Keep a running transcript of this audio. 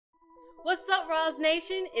What's up, Rawls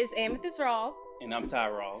Nation? It's Amethyst Rawls. And I'm Ty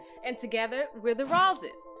Rawls. And together, we're the Rawlses.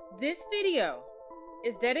 This video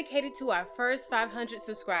is dedicated to our first 500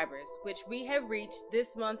 subscribers, which we have reached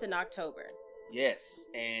this month in October. Yes,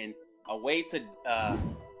 and a way to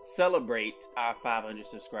celebrate our 500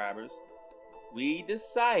 subscribers, we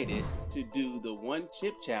decided to do the one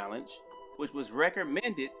chip challenge, which was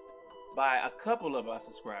recommended by a couple of our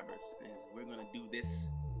subscribers. And so we're going to do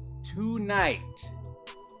this tonight.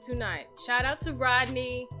 Shout out to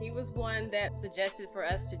Rodney. He was one that suggested for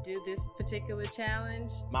us to do this particular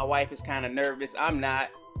challenge. My wife is kind of nervous. I'm not,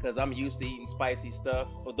 because I'm used to eating spicy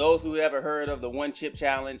stuff. For those who ever heard of the one chip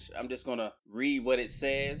challenge, I'm just going to read what it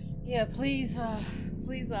says. Yeah, please.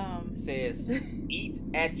 It says, eat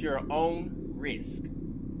at your own risk.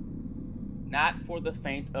 Not for the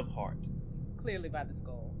faint of heart. Clearly by the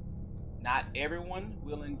skull. Not everyone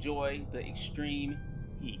will enjoy the extreme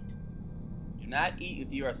heat. Do not eat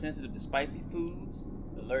if you are sensitive to spicy foods,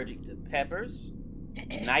 allergic to peppers,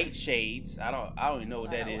 nightshades. I don't even know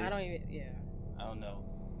what that is. I don't know.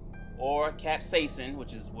 Or capsaicin,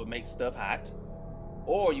 which is what makes stuff hot.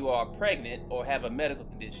 Or you are pregnant or have a medical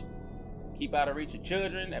condition. Keep out of reach of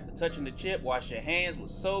children. After touching the chip, wash your hands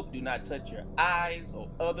with soap. Do not touch your eyes or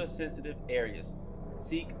other sensitive areas.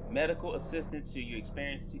 Seek medical assistance if you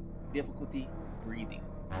experience difficulty breathing.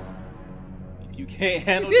 If you can't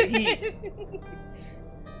handle the heat,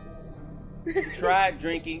 try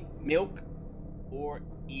drinking milk or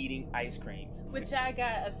eating ice cream. Which I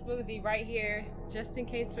got a smoothie right here, just in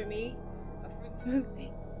case for me, a fruit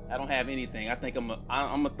smoothie. I don't have anything. I think I'm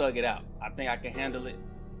gonna thug it out. I think I can handle it.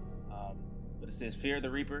 But it says, fear the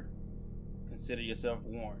reaper, consider yourself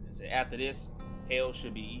warned. It said, after this, hell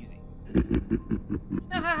should be easy.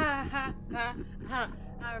 I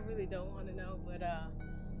really don't want to know, but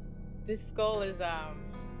this skull is yeah,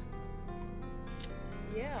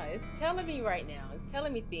 it's telling me right now. It's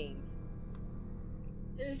telling me things.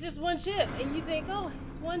 It's just one chip, and you think, oh,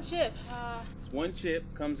 it's one chip. It's one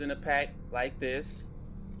chip, comes in a pack like this.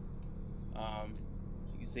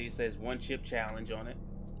 You can see it says one chip challenge on it.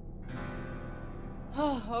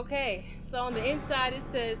 Oh, okay. So on the inside it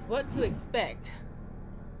says what to expect.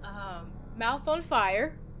 Mouth on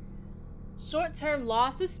fire, short-term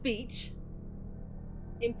loss of speech,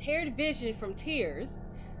 impaired vision from tears,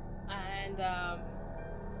 and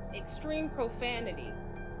extreme profanity.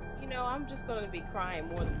 You know, I'm just going to be crying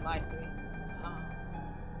more than likely.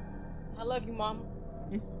 I love you, Mama.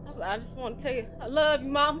 I just want to tell you, I love you,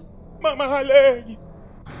 Mama. Mama, I love you.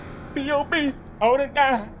 B.O.B. all the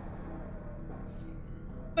time.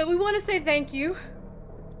 But we want to say thank you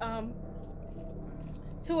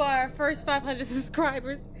to our first 500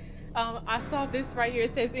 subscribers. I saw this right here.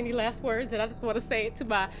 It says any last words, and I just want to say it to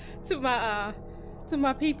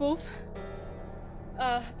my peoples,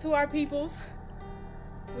 to our peoples.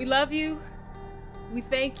 We love you. We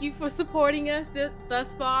thank you for supporting us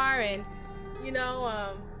thus far, and you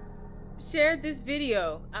know, share this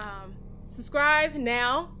video. Subscribe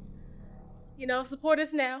now. You know, support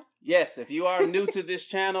us now. Yes, if you are new to this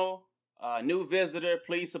channel, new visitor,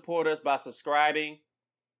 please support us by subscribing.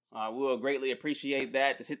 We'll greatly appreciate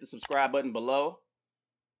that. Just hit the subscribe button below.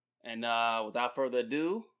 And without further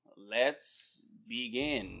ado, let's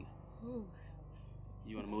begin. Ooh.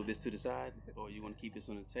 You want to move this to the side, or you want to keep this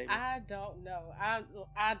on the table? I don't know.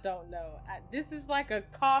 I don't know. This is like a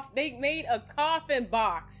They made a coffin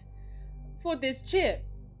box for this chip.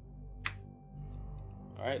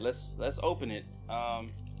 All right, let's open it.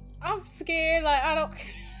 I'm scared. Like I don't.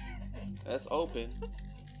 Let's open.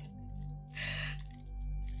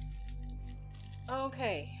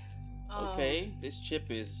 Okay. Okay, this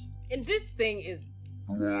chip is. And this thing is.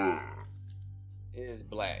 It is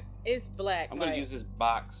black. It's black. I'm gonna use this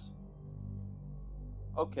box.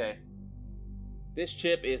 Okay. This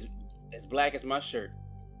chip is as black as my shirt.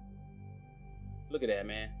 Look at that,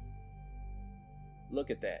 man.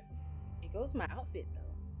 Look at that. It goes with my outfit though.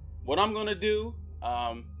 What I'm gonna do,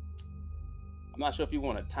 I'm not sure if you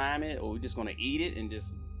want to time it or we're just gonna eat it and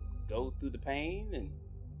just go through the pain and.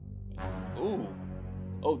 Ooh.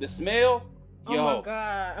 Oh, the smell. Yo. Oh my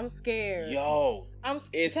God, I'm scared. Yo. I'm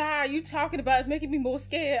tired. You talking about it's making me more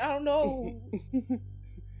scared. I don't know.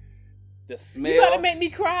 The smell. You gotta make me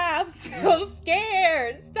cry. I'm so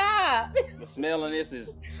scared. Stop. The smell of this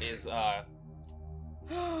is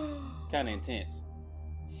kind of intense.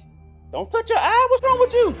 Don't touch your eye. What's wrong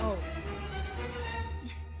with you? Oh.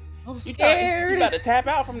 I'm scared. You got to tap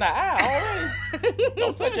out from the eye already.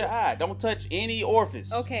 Don't touch your eye. Don't touch any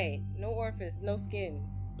orifice. Okay. No orifice. No skin.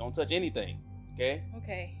 Don't touch anything. Okay?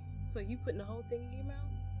 Okay. So you putting the whole thing in your mouth?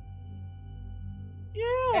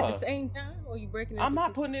 Yeah. At the same time, or you breaking it? I'm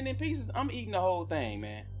not putting it in pieces. I'm eating the whole thing,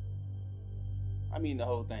 man. I'm eating the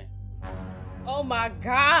whole thing. Oh my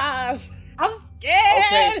gosh, I'm scared.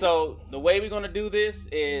 Okay, so the way we're gonna do this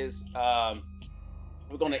is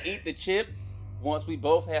we're gonna eat the chip. Once we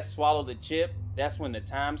both have swallowed the chip, that's when the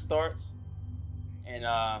time starts. And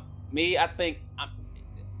I think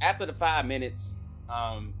after the 5 minutes,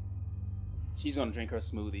 she's gonna drink her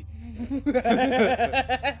smoothie.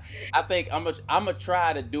 I think I'm gonna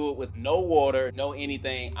try to do it with no water, no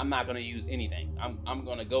anything. I'm not gonna use anything. I'm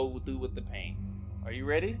gonna go through with the pain. Are you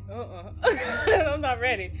ready? I'm not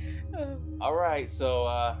ready. All right. So,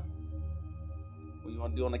 what you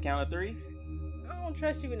want to do on the count of 3? I don't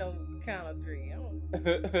trust you with no count of 3. I don't.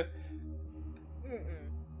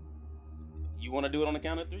 You want to do it on the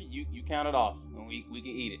count of 3? You count it off, and we can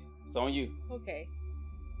eat it. It's on you. Okay.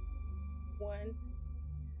 1,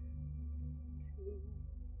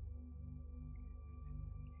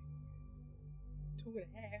 2, 2.5.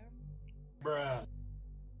 Bruh.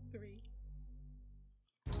 3.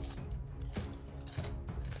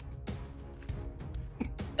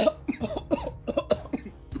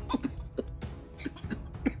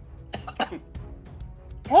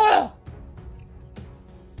 Oh!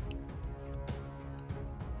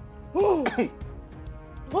 Woo!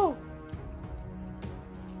 Woo!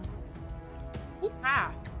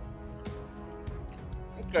 Ah!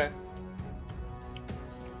 Okay.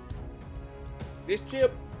 This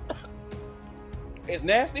chip is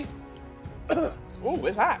nasty. Oh,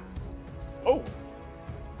 it's hot. Oh.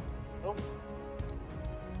 Oh.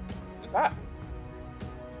 It's hot.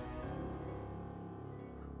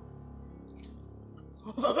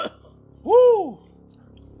 Woo!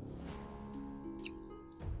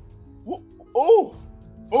 Oh!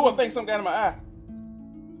 Oh, I think something got in my eye.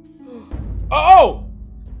 Oh!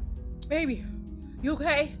 Baby, you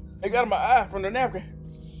okay? It got in my eye from the napkin.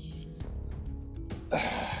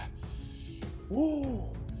 Woo!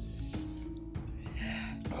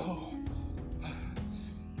 Oh.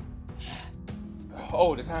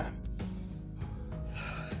 Oh, the time.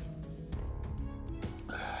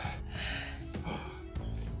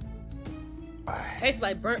 Tastes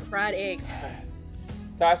like burnt fried eggs.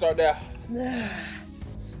 Time start there.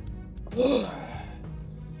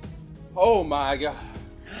 Oh my God.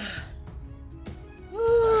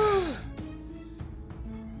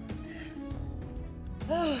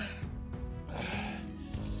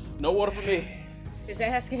 No water for me. Just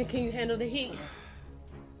asking, can you handle the heat?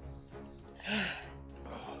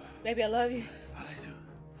 Baby, I love you. I like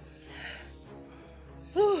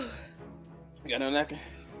Whew. you. You got no napkin?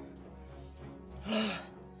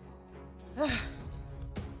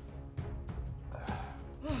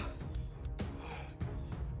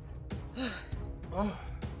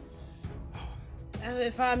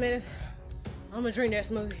 After 5 minutes, I'm gonna drink that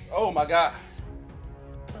smoothie. Oh my God.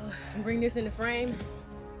 Bring this in the frame.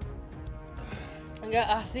 I got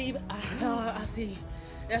acai.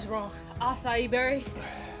 That's wrong. Acai berry,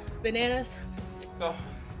 bananas, So,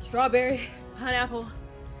 strawberry, pineapple,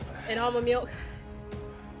 and almond milk.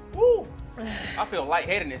 woo! I feel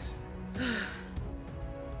lightheadedness.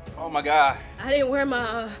 Oh my God. I didn't wear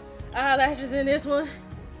my eyelashes in this one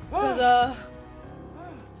because I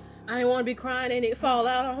didn't want to be crying and it fall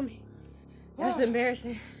out on me. That's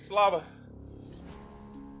embarrassing. Slobber.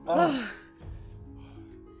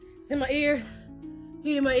 It's in my ears.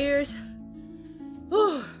 Heat in my ears.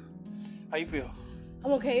 Whew. How you feel?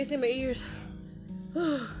 I'm okay. It's in my ears.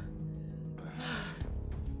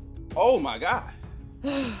 Oh my God.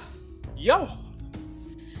 Yo.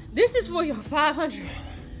 This is for your 500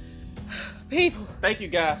 people Thank you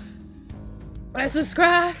guys. that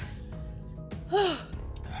subscribe. Thank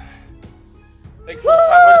you for the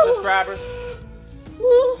 500 subscribers.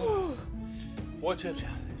 Woo. One chip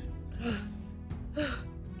challenge.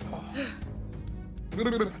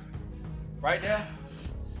 Right now?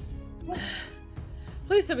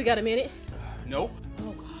 Please tell we got a minute. Nope.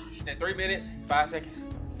 Oh gosh. She said 3 minutes, 5 seconds.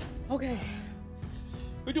 Okay.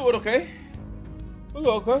 We do it okay. We do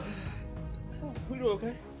okay. We do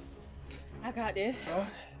okay. I got this.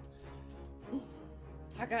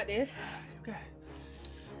 I got this. Okay.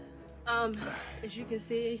 As you can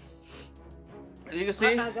see, You can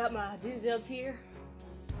see? I got my Denzel tear.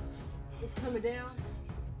 It's coming down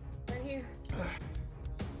right here.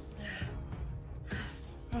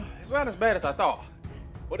 It's not as bad as I thought.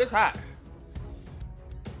 But it's hot.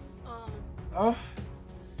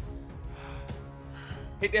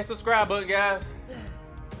 Hit that subscribe button, guys.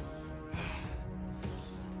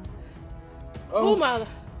 Oh my.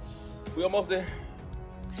 We almost there.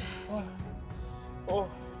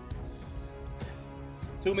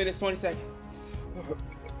 2 minutes, 20 seconds. I'm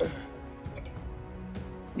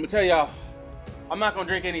gonna tell y'all, I'm not gonna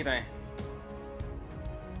drink anything.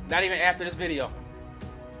 Not even after this video.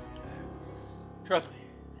 Trust me.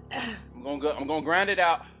 I'm gonna grind it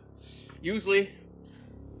out. Usually,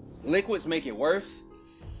 liquids make it worse.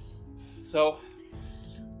 So,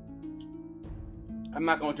 I'm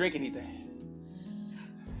not gonna drink anything.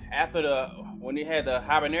 When they had the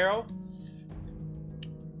habanero,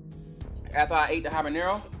 after I ate the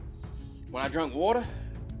habanero, when I drank water,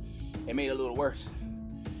 it made it a little worse.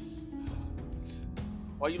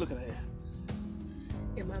 Why are you looking at that?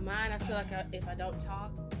 In my mind, I feel like if I don't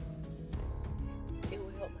talk, it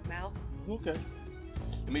will help my mouth. Okay.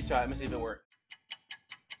 Let me try. Let me see if it works.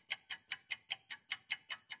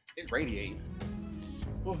 It's radiating.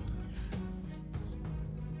 Woo.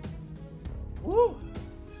 Woo.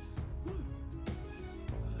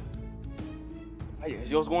 Oh, yeah.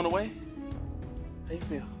 Is yours going away? How you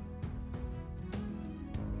feel?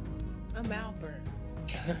 My mouth burn.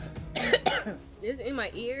 It's in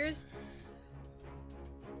my ears.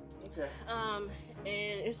 Okay. And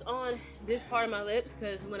it's on this part of my lips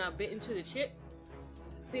because when I bit into the chip,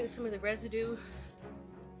 I think some of the residue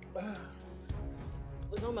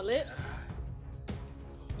was on my lips.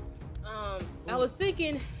 I was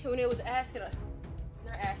thinking when it was asking,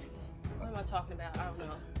 not asking, what am I talking about? I don't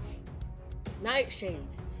know.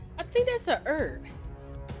 Nightshades. I think that's a herb.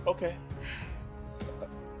 Okay.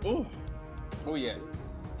 Ooh. Oh yeah.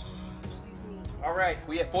 All right,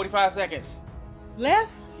 we at 45 seconds.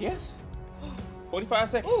 Left? Yes. 45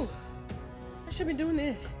 seconds. Ooh. I should be doing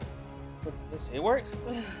this. It works.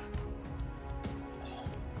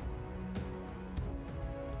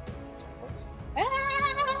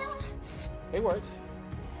 It works.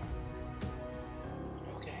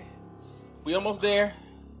 Okay. We almost there.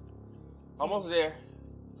 Almost there.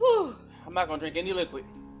 Whew. I'm not gonna drink any liquid.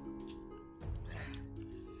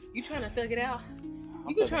 You trying to thug it out?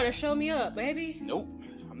 You trying to show me up, baby? Nope.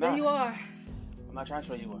 I'm not. There you are. I'm not trying to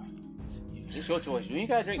show you up. It's your choice. You ain't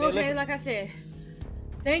gotta drink that liquid. Okay, like I said,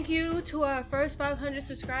 thank you to our first 500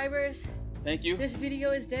 subscribers. Thank you. This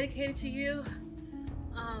video is dedicated to you.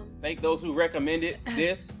 Thank those who recommended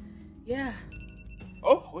this. Yeah.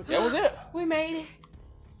 Oh, that was it. We made it.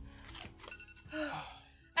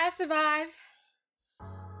 I survived.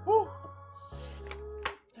 Woo.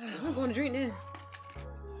 I'm going to drink this.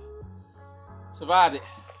 Survived it.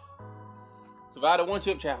 Survived the one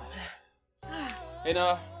chip challenge. And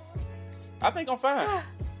I think I'm fine.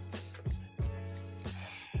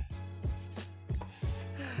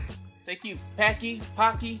 Thank you,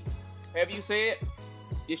 Paqui, however you say it.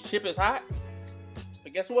 This chip is hot.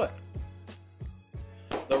 But guess what?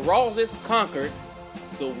 The Rawlses conquered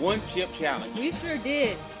the one chip challenge. We sure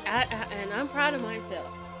did. And I'm proud of myself.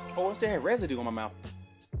 Oh, I still had residue on my mouth.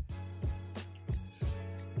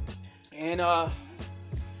 And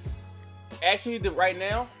actually, right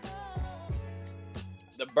now,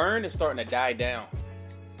 the burn is starting to die down.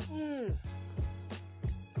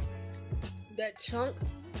 That chunk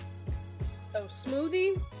of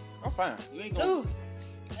smoothie. I'm fine. You ain't gonna. Ooh.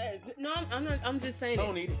 No, I'm not. I'm just saying.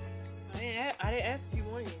 Don't need it. I didn't ask if you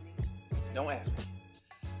wanted any. Don't ask me.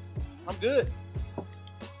 I'm good.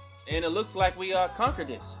 And it looks like we conquered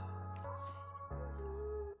this.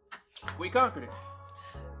 We conquered it.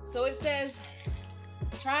 So it says,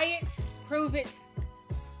 try it, prove it,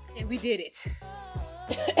 and we did it.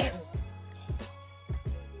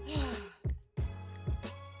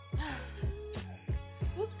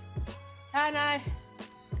 Oops. Ty and I,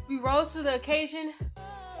 we rose to the occasion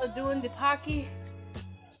of doing the Paqui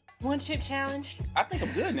one chip challenge. I think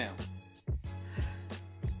I'm good now.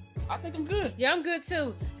 I think I'm good. Yeah, I'm good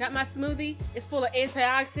too. Got my smoothie. It's full of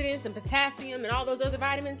antioxidants and potassium and all those other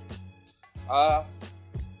vitamins.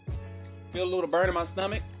 Feel a little burn in my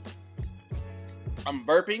stomach. I'm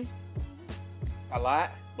burping a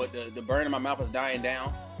lot, but the burn in my mouth is dying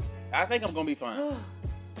down. I think I'm gonna be fine.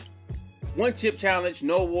 One chip challenge,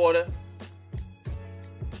 no water.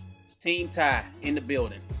 Team Ty in the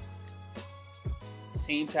building.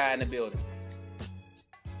 Team Ty in the building.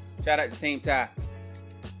 Shout out to Team Ty.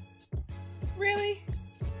 Really?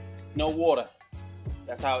 No water.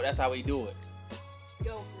 That's how we do it.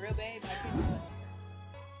 Yo, for real, babe. I can't believe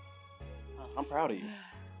I'm proud of you.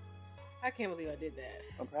 I can't believe I did that.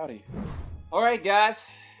 I'm proud of you. All right, guys.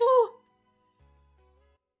 Woo.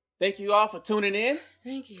 Thank you all for tuning in.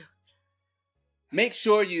 Thank you. Make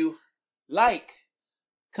sure you like,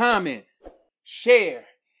 comment, share,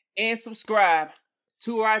 and subscribe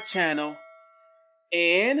to our channel.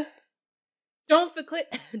 And Don't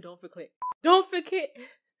forget.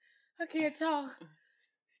 I can't talk.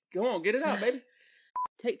 go on, get it out, baby.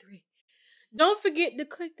 Take 3. Don't forget to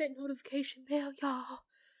click that notification bell, y'all.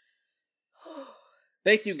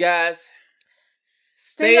 Thank you, guys.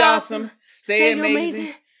 Stay awesome. Stay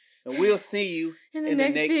amazing. And we'll see you in the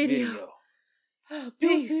next video.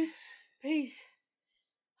 Peace. Deuces. Peace.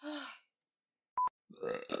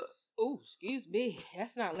 Oh, excuse me.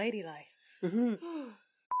 That's not ladylike. It's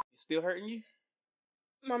still hurting you?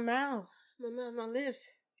 My mouth. My lips.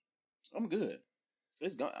 I'm good.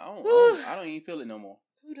 It's gone. I don't even feel it no more.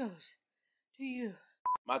 Kudos to you.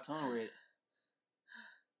 My tongue red.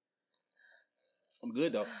 I'm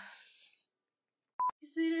good though. You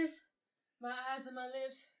see this? My eyes and my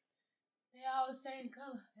lips, they all the same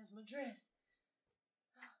color as my dress.